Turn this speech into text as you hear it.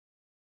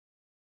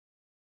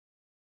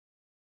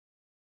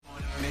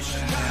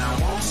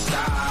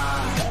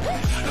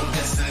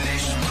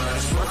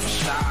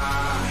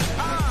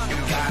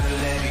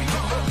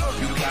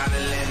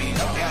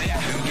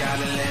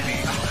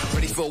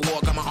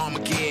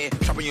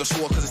Sharpen your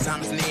sword cause the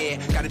time is near.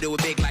 Gotta do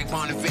it big like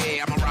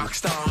Bonnevier. I'm a rock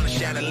star on a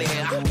chandelier.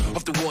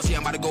 Off the walls, yeah,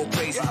 I'm about to go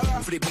crazy.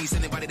 For the beast,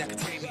 anybody that can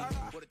tame me.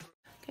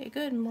 Okay,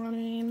 good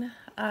morning.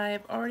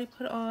 I've already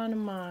put on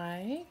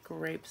my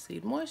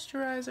grapeseed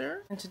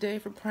moisturizer. And today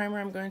for primer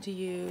I'm going to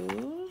use,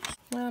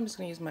 well, I'm just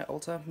going to use my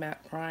Ulta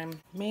Matte Prime.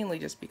 Mainly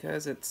just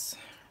because it's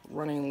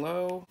running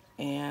low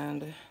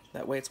and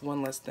that way it's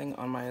one less thing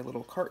on my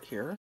little cart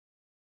here.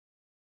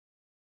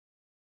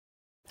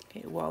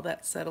 Okay, while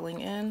that's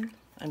settling in,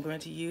 I'm going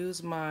to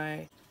use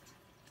my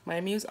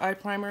Muse Eye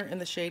Primer in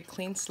the shade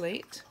Clean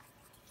Slate.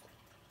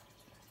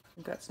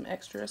 I've got some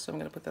extra, so I'm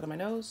going to put that on my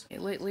nose. Okay,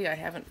 lately I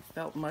haven't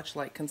felt much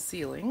like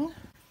concealing,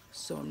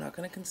 so I'm not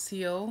going to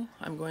conceal.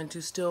 I'm going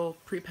to still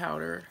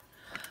pre-powder,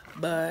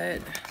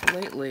 but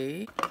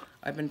lately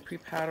I've been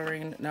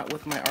pre-powdering not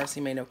with my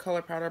RC May No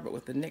Color Powder, but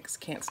with the NYX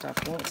Can't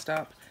Stop Won't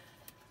Stop.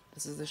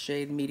 This is the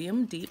shade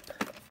Medium Deep,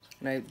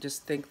 and I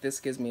just think this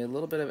gives me a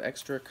little bit of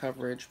extra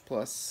coverage,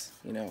 plus,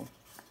 you know,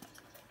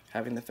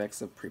 having the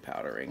effects of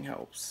pre-powdering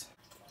helps.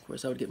 Of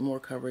course, I would get more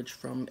coverage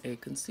from a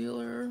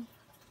concealer,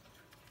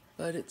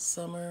 but it's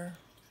summer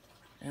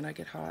and I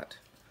get hot,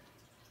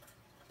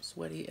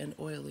 sweaty, and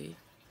oily.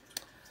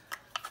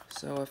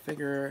 So I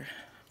figure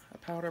a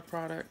powder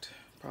product,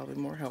 probably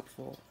more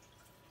helpful.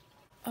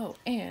 Oh,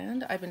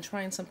 and I've been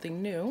trying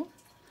something new.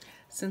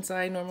 Since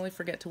I normally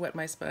forget to wet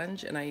my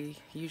sponge and I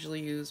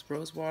usually use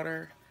rose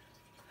water,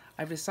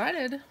 I've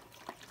decided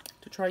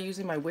to try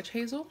using my witch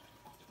hazel.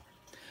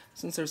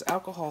 Since there's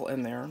alcohol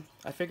in there,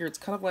 I figure it's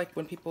kind of like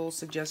when people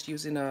suggest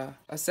using a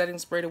setting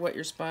spray to wet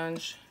your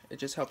sponge. It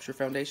just helps your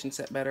foundation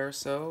set better,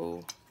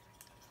 so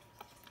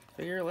I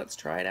figure let's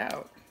try it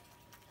out.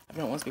 I've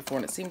done it once before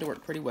and it seemed to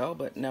work pretty well,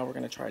 but now we're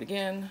going to try it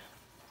again.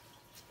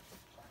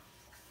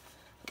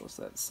 Let's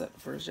let that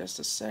set for just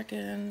a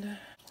second.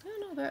 I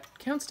don't know, that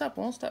Can't Stop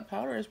Won't Stop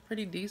powder is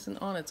pretty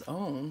decent on its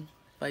own.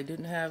 If I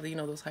didn't have, you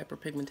know, those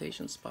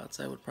hyperpigmentation spots,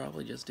 I would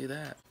probably just do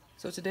that.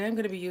 So today I'm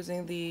going to be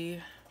using the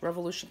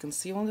Revolution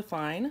Conceal and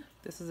Define.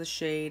 This is a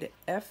shade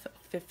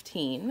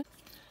F15.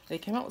 They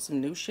came out with some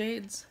new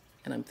shades,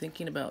 and I'm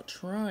thinking about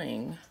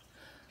trying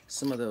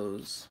some of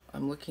those.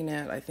 I'm looking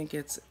at, I think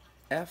it's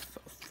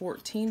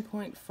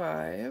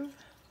F14.5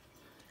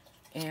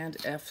 and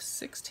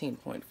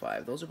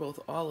F16.5. Those are both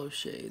olive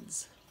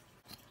shades.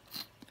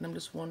 And I'm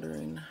just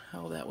wondering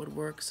how that would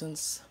work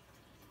since,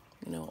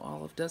 you know,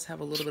 olive does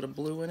have a little bit of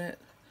blue in it.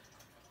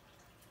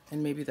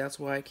 And maybe that's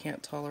why I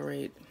can't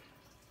tolerate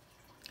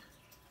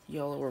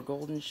yellow or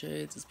golden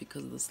shades, is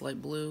because of the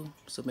slight blue.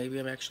 So maybe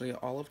I'm actually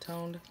olive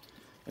toned.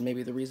 And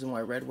maybe the reason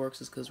why red works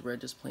is because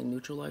red just plain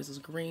neutralizes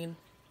green.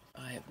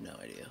 I have no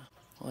idea.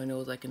 All I know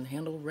is I can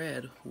handle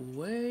red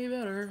way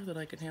better than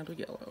I can handle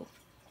yellow.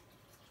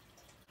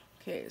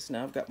 Okay, so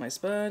now I've got my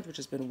sponge, which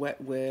has been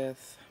wet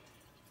with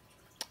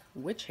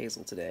witch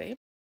hazel today.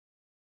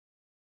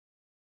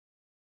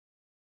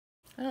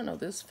 I don't know,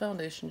 this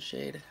foundation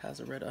shade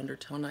has a red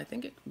undertone. I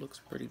think it looks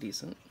pretty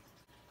decent.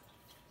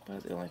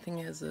 But the only thing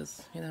is,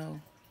 you know,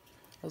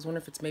 I was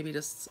wondering if it's maybe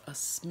just a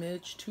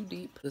smidge too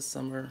deep this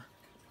summer.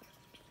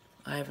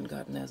 I haven't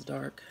gotten as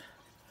dark.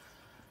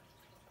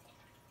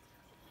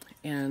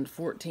 And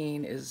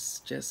 14 is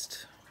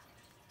just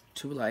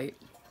too light.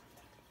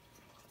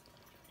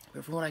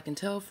 But from what I can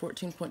tell,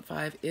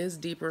 14.5 is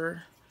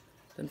deeper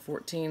than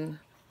 14,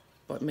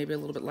 but maybe a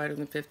little bit lighter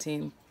than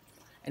 15.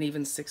 And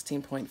even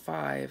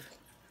 16.5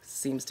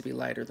 seems to be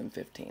lighter than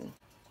 15.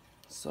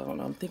 So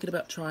I'm thinking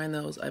about trying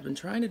those. I've been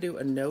trying to do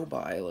a no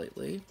buy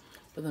lately,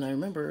 but then I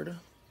remembered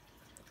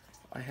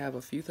I have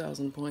a few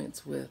thousand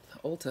points with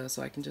Ulta,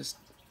 so I can just,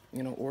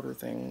 you know, order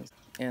things.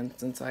 And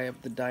since I have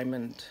the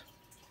diamond,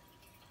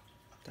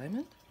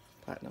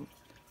 platinum,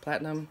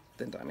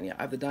 then diamond. Yeah,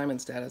 I have the diamond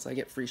status. I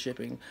get free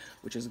shipping,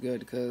 which is good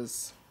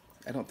because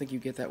I don't think you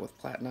get that with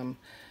platinum.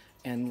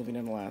 And living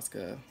in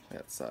Alaska,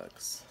 that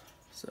sucks.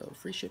 So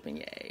free shipping,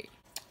 yay.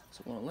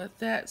 So I'm gonna let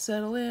that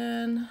settle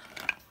in.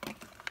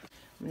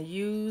 I'm gonna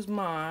use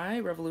my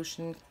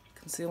Revolution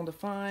Conceal and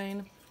Define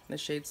in the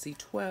shade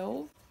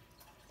C12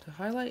 to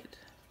highlight.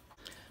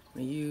 I'm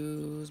gonna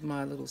use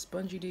my little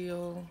spongy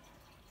deal.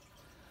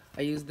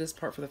 I use this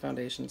part for the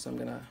foundation, so I'm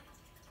gonna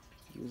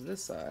use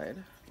this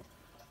side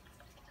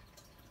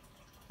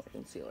for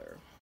concealer.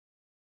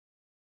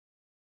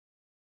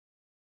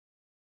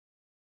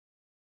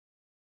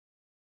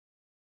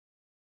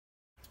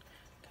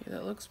 Okay,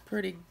 that looks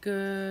pretty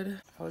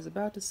good. I was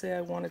about to say I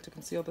wanted to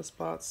conceal the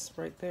spots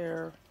right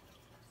there,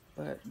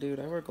 but dude,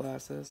 I wear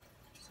glasses,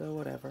 so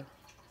whatever.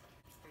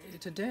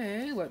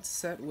 Today, let's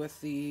set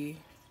with the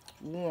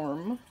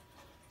warm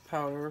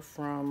powder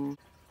from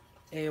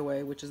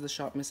AOA, which is the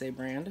Shop Miss A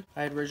brand.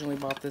 I had originally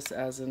bought this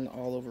as an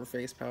all-over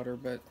face powder,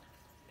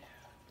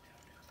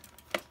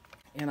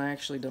 and I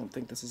actually don't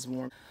think this is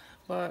warm.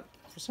 But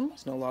for some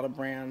reason, a lot of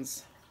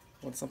brands,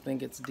 when something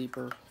gets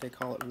deeper, they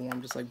call it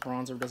warm, just like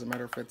bronzer. Doesn't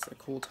matter if it's a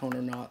cool tone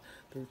or not.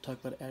 They're talking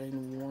about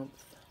adding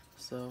warmth.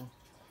 So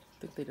I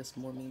think they just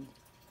more mean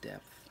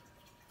depth.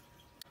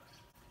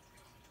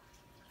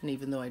 And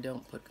even though I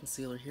don't put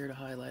concealer here to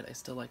highlight, I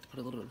still like to put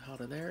a little bit of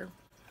powder there.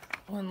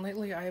 Oh, and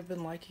lately I have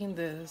been liking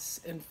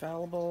this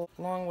Infallible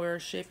Longwear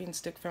Shaping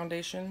Stick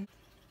Foundation.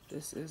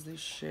 This is the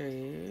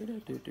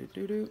shade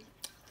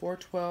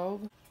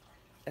 412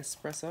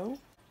 Espresso.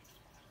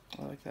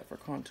 I like that for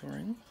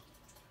contouring.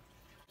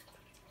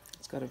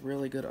 It's got a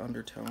really good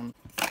undertone.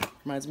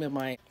 Reminds me of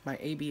my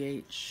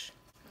ABH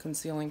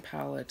concealing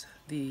palette,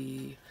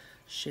 the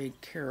shade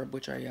Carob,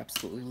 which I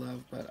absolutely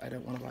love, but I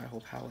don't want to buy a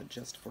whole palette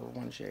just for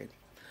one shade.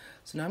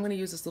 So now I'm going to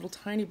use this little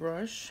tiny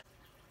brush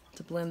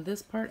to blend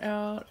this part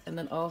out, and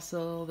then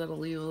also that'll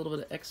leave a little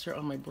bit of extra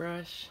on my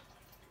brush.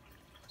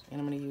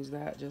 And I'm going to use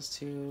that just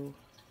to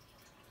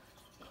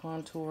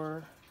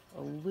contour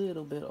a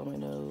little bit on my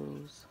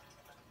nose.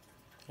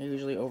 I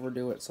usually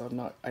overdo it,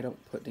 so I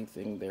don't put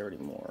anything there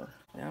anymore.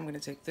 Now I'm going to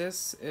take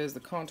this is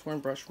the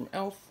contouring brush from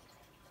e.l.f.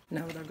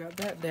 Now that I've got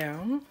that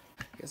down,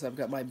 I guess I've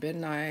got my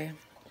Ben Nye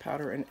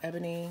powder in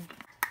ebony.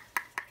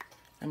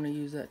 I'm going to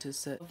use that to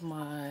set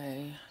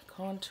my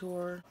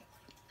contour.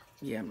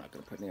 Yeah, I'm not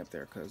going to put any up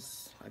there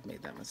because I've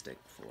made that mistake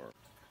before.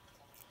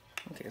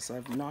 Okay, so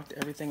I've knocked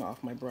everything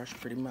off my brush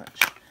pretty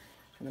much.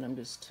 And then I'm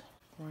just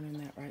running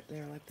that right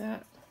there like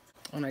that.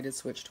 And I did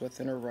switch to a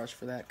thinner brush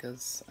for that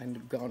because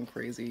I've gone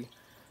crazy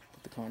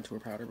with the contour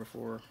powder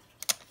before.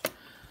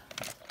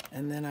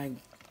 And then I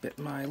bit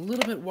my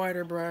little bit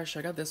wider brush.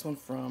 I got this one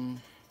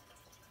from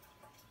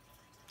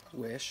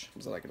Wish. It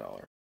was like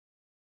 $1.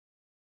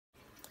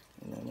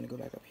 And then I'm going to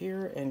go back up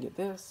here and get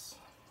this.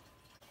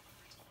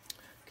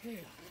 Okay,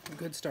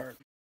 good start.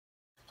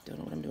 Don't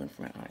know what I'm doing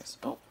for my eyes.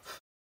 Oh!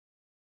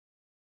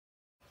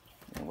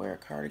 I wear a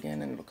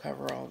cardigan and it'll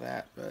cover all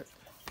that, but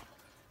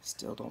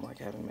still don't like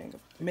having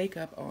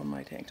makeup on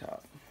my tank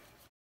top.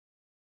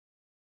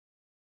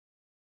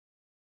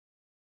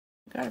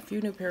 Got a few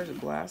new pairs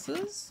of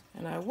glasses,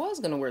 and I was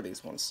going to wear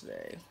these ones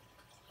today.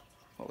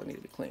 Well, they need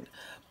to be cleaned.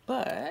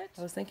 But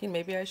I was thinking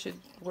maybe I should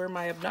wear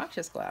my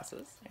obnoxious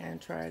glasses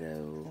and try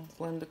to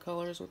blend the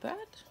colors with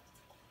that.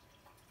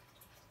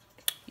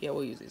 Yeah,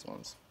 we'll use these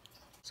ones.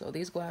 So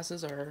these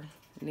glasses are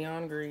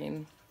neon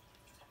green,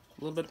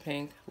 a little bit of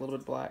pink, a little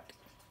bit of black.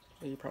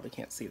 You probably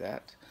can't see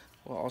that.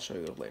 Well, I'll show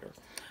you later.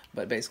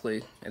 But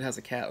basically, it has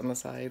a cat on the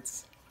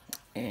sides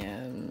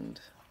and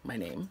my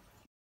name.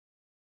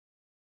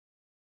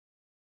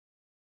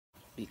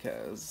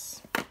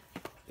 Because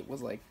it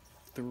was like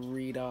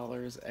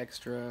 $3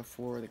 extra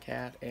for the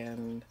cat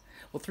and,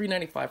 well,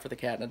 $3.95 for the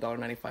cat and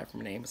 $1.95 for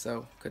my name,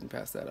 so couldn't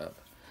pass that up.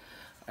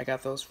 I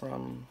got those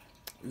from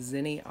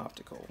Zenni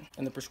Optical,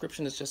 and the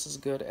prescription is just as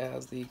good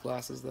as the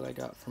glasses that I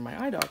got from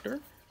my eye doctor,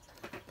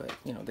 but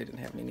you know, they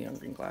didn't have any neon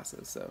green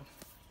glasses,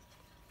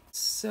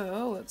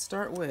 so let's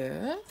start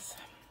with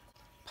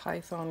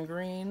Python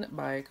Green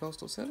by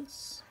Coastal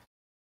Scents.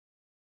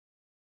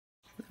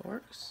 That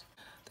works.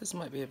 This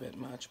might be a bit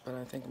much, but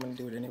I think I'm going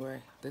to do it anyway.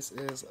 This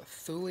is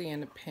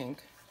Thulian Pink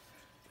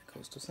by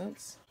Coastal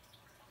Scents.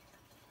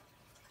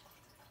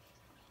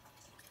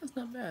 That's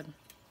not bad.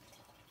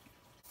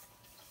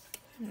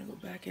 I'm going to go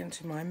back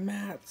into my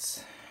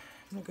mattes.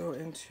 I'm going to go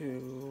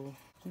into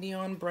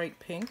Neon Bright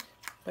Pink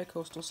by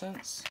Coastal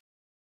Scents.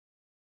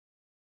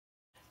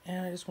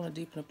 And I just want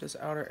to deepen up this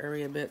outer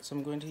area a bit, so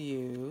I'm going to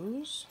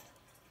use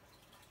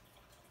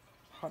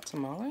Hot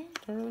Tamale.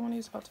 Do I really want to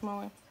use Hot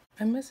Tamale?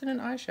 I'm missing an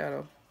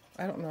eyeshadow.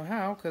 I don't know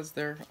how, because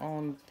they're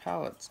on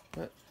palettes,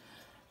 but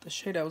the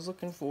shade I was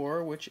looking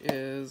for, which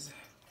is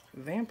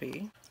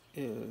Vampy,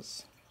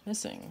 is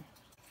missing.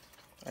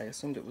 I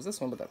assumed it was this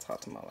one, but that's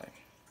Hot Tamale.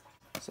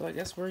 So I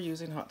guess we're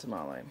using Hot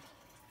Tamale,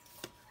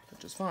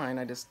 which is fine.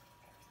 I just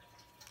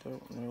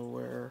don't know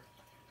where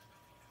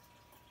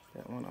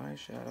that one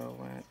eyeshadow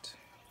went.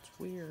 It's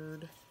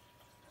weird.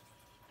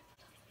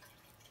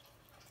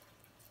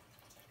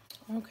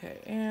 Okay,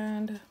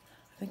 and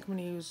I think I'm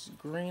going to use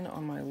green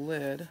on my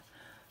lid.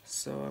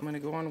 So I'm going to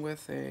go on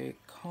with a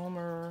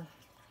calmer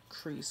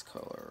crease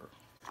color.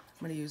 I'm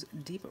going to use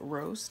Deep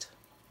Roast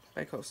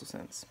by Coastal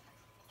Scents.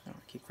 Oh, I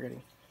keep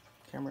forgetting.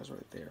 Camera's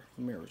right there.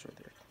 Mirror's right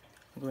there.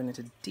 I'm going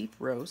into Deep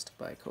Roast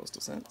by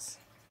Coastal Scents.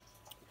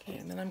 Okay,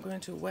 and then I'm going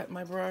to wet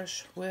my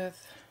brush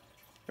with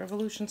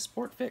Revolution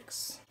Sport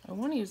Fix. I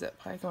want to use that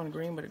Python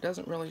Green, but it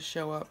doesn't really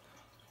show up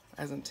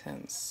as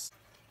intense.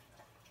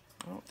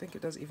 I don't think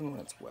it does even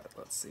when it's wet.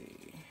 Let's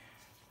see.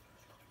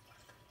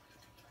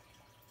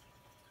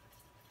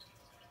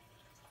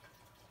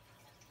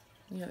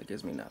 Yeah, it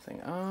gives me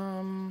nothing.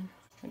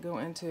 I go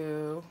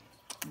into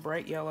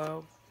Bright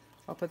Yellow.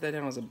 I'll put that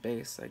down as a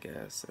base, I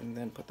guess, and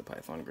then put the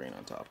Python Green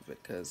on top of it,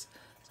 because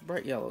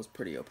Bright Yellow is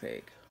pretty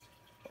opaque.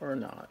 Or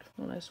not.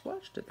 When I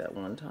swatched it that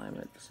one time,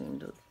 it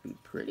seemed to be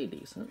pretty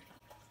decent.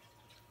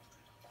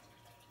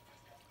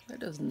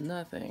 That does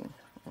nothing.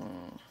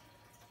 I'm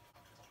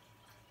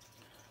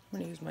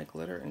going to use my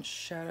glitter and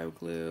shadow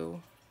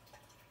glue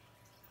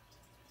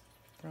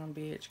from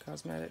BH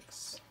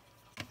Cosmetics.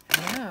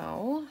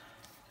 Now,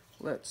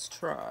 let's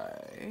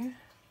try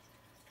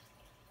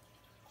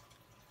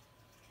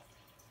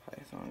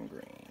Python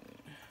Green.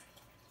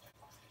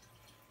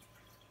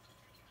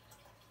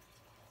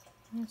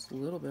 That's a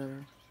little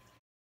better.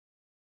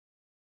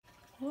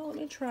 Well, let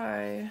me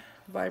try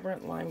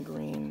Vibrant Lime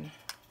Green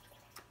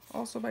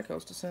also by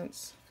Coastal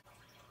Scents.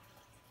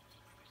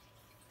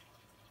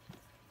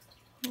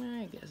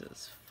 I guess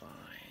it's fine.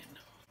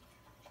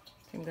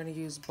 I'm going to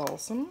use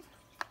Balsam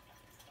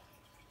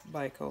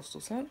by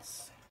Coastal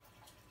Scents.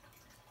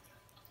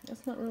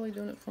 That's not really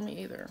doing it for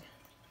me either.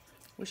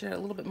 Wish it had a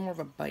little bit more of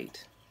a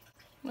bite.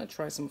 I'm going to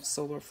try some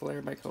Solar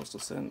Flare by Coastal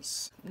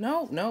Scents.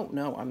 No,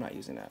 I'm not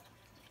using that.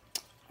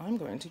 I'm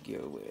going to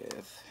go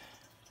with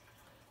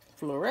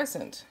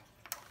Fluorescent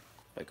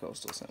by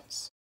Coastal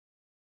Scents.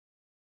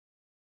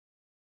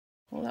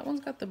 Well, that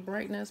one's got the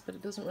brightness, but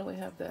it doesn't really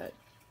have that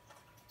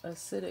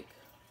acidic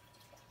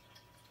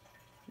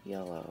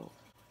yellow.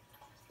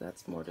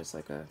 That's more just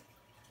like a,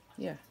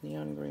 yeah,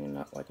 neon green,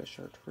 not like a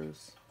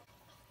chartreuse.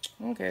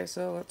 Okay,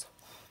 so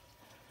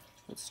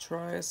let's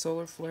try a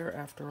Solar Flare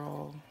after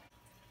all.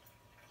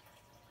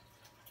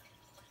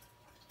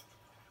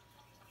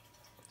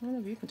 I don't know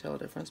if you can tell a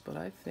difference, but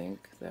I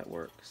think that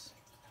works.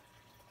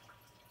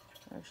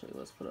 Actually,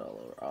 let's put it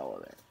all over all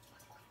of it.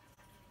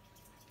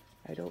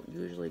 I don't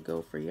usually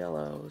go for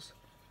yellows,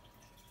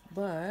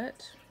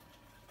 but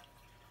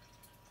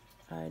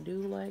I do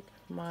like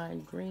my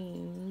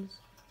greens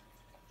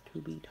to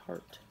be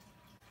tart.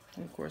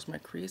 And of course my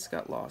crease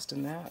got lost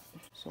in that,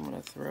 so I'm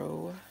going to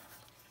throw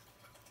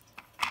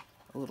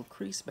a little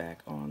crease back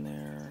on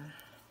there.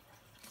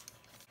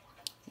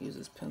 Use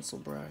this pencil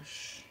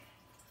brush.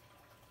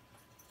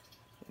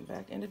 And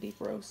back into deep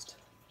roast.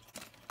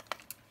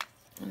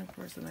 And of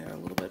course then I got a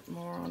little bit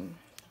more on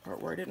the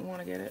part where I didn't want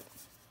to get it.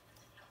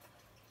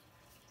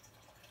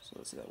 So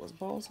let's see, that was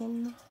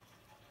Balsam,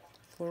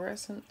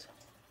 Fluorescent,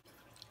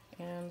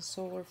 and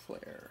Solar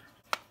Flare.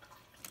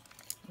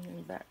 And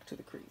then back to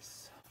the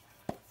crease.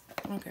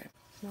 Okay,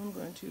 so I'm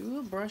going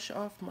to brush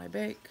off my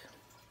bake.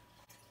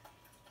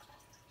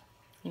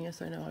 And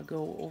yes, I know I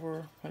go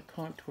over my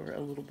contour a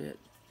little bit.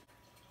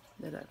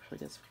 That actually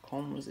just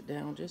calms it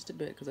down just a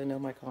bit because I know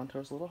my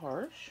contour is a little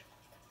harsh.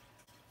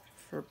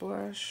 For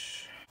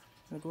blush,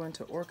 I'm going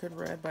to Orchid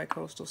Red by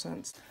Coastal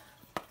Scents.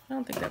 I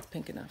don't think that's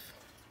pink enough.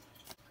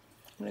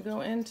 I'm going to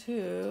go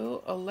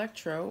into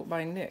Electro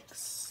by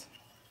NYX.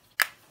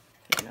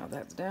 Okay, now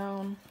that's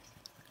down.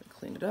 I can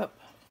clean it up.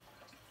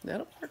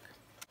 That'll work.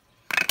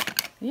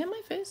 Yeah,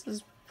 my face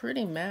is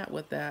pretty matte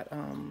with that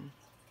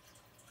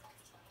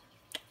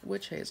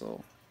Witch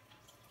Hazel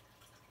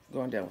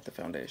going down with the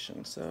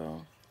foundation.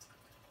 So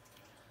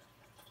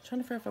I'm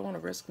trying to figure out if I want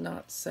to risk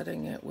not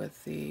setting it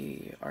with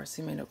the RC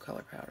No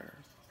Color Powder.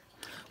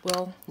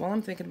 Well, while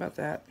I'm thinking about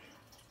that,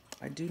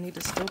 I do need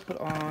to still put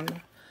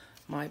on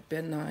my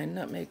Ben 9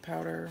 Nutmeg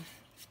Powder,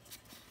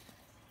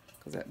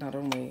 because that not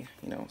only,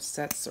 you know,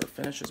 sets or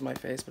finishes my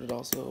face, but it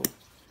also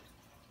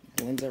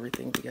blends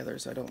everything together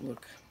so I don't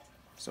look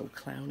so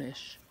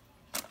clownish.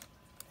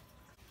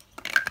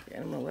 Okay,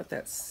 and I'm going to let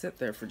that sit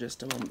there for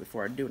just a moment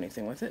before I do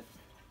anything with it.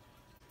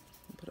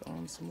 Put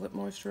on some lip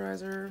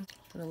moisturizer.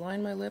 I'm going to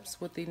line my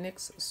lips with the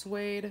NYX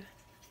Suede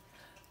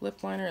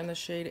lip liner in the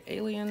shade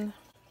Alien.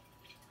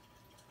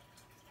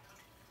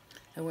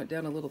 I went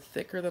down a little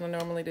thicker than I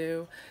normally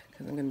do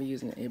because I'm going to be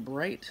using a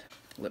bright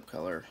lip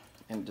color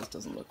and it just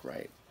doesn't look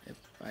right if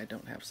I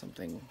don't have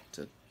something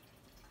to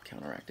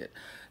counteract it.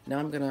 Now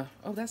I'm going to,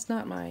 oh, that's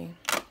not my,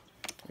 there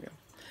we go.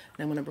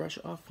 Now I'm going to brush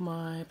off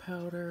my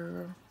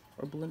powder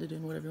or blend it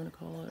in, whatever you want to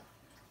call it.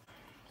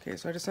 Okay,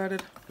 so I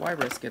decided, why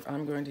risk it?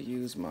 I'm going to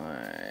use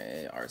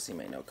my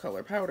RC No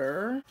Color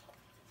Powder.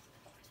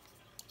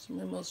 It's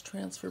my most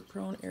transfer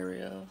prone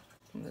area.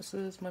 And this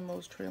is my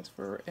most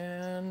transfer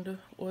and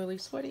oily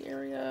sweaty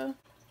area.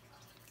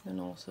 And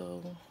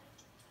also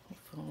my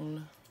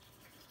phone.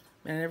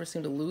 Man, I never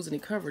seem to lose any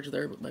coverage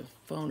there, but my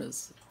phone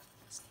is,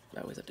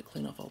 I always have to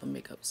clean off all the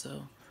makeup,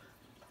 so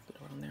put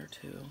it on there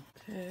too.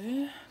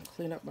 Okay,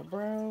 clean up my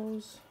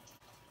brows.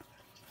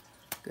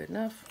 Good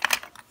enough.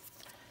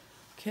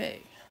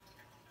 Okay.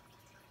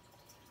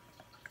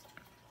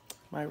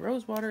 My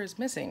rose water is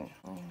missing.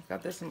 Oh, I've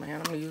got this in my hand.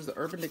 I'm going to use the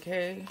Urban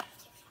Decay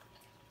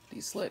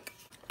De-Slick.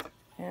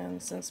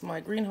 And since my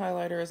green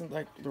highlighter isn't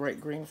like the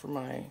right green for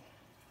my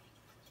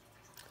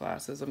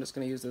glasses, I'm just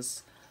going to use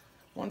this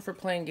one for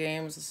playing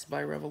games. This is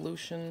by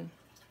Revolution.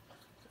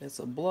 It's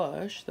a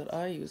blush that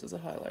I use as a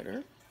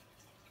highlighter.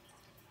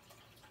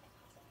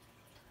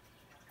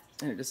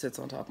 And it just sits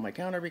on top of my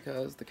counter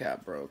because the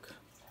cap broke.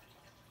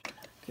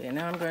 Okay,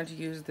 now I'm going to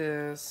use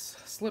this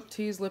Slip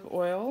Tease Lip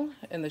Oil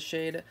in the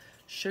shade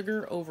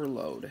Sugar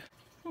Overload.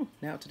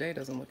 Now today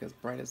doesn't look as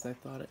bright as I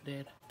thought it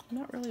did. I'm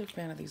not really a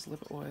fan of these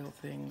lip oil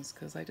things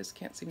because I just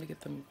can't seem to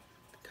get them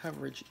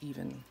coverage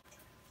even.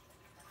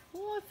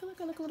 Oh, I feel like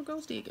I look a little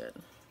ghosty again.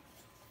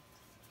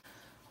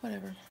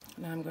 Whatever.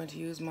 Now I'm going to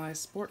use my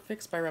Sport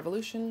Fix by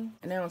Revolution.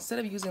 And now instead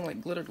of using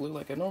like glitter glue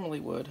like I normally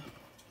would,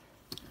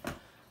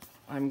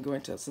 I'm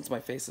going to, since my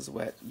face is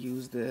wet,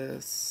 use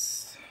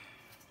this.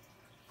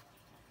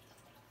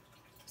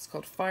 It's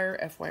called Fire,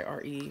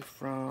 F-Y-R-E,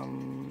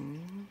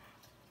 from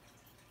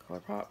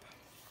ColourPop.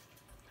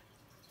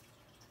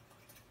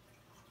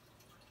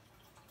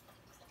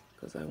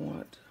 Because I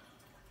want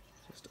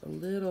just a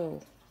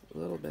little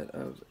bit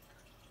of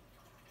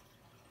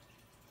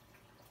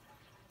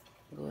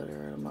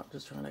glitter. I'm not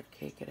just trying to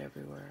cake it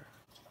everywhere.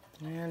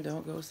 And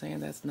don't go saying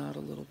that's not a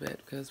little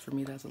bit, because for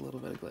me that's a little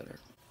bit of glitter.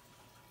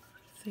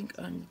 I think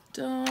I'm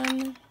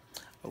done.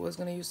 I was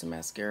gonna use some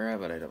mascara,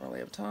 but I don't really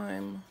have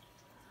time.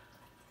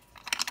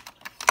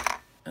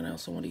 And I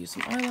also want to use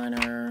some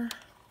eyeliner,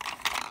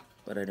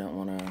 but I don't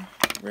want to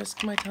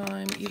risk my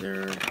time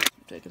either. I'm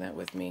taking that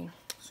with me.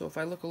 So if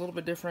I look a little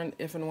bit different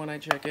if and when I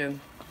check in,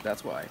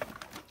 that's why.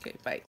 Okay,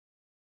 bye.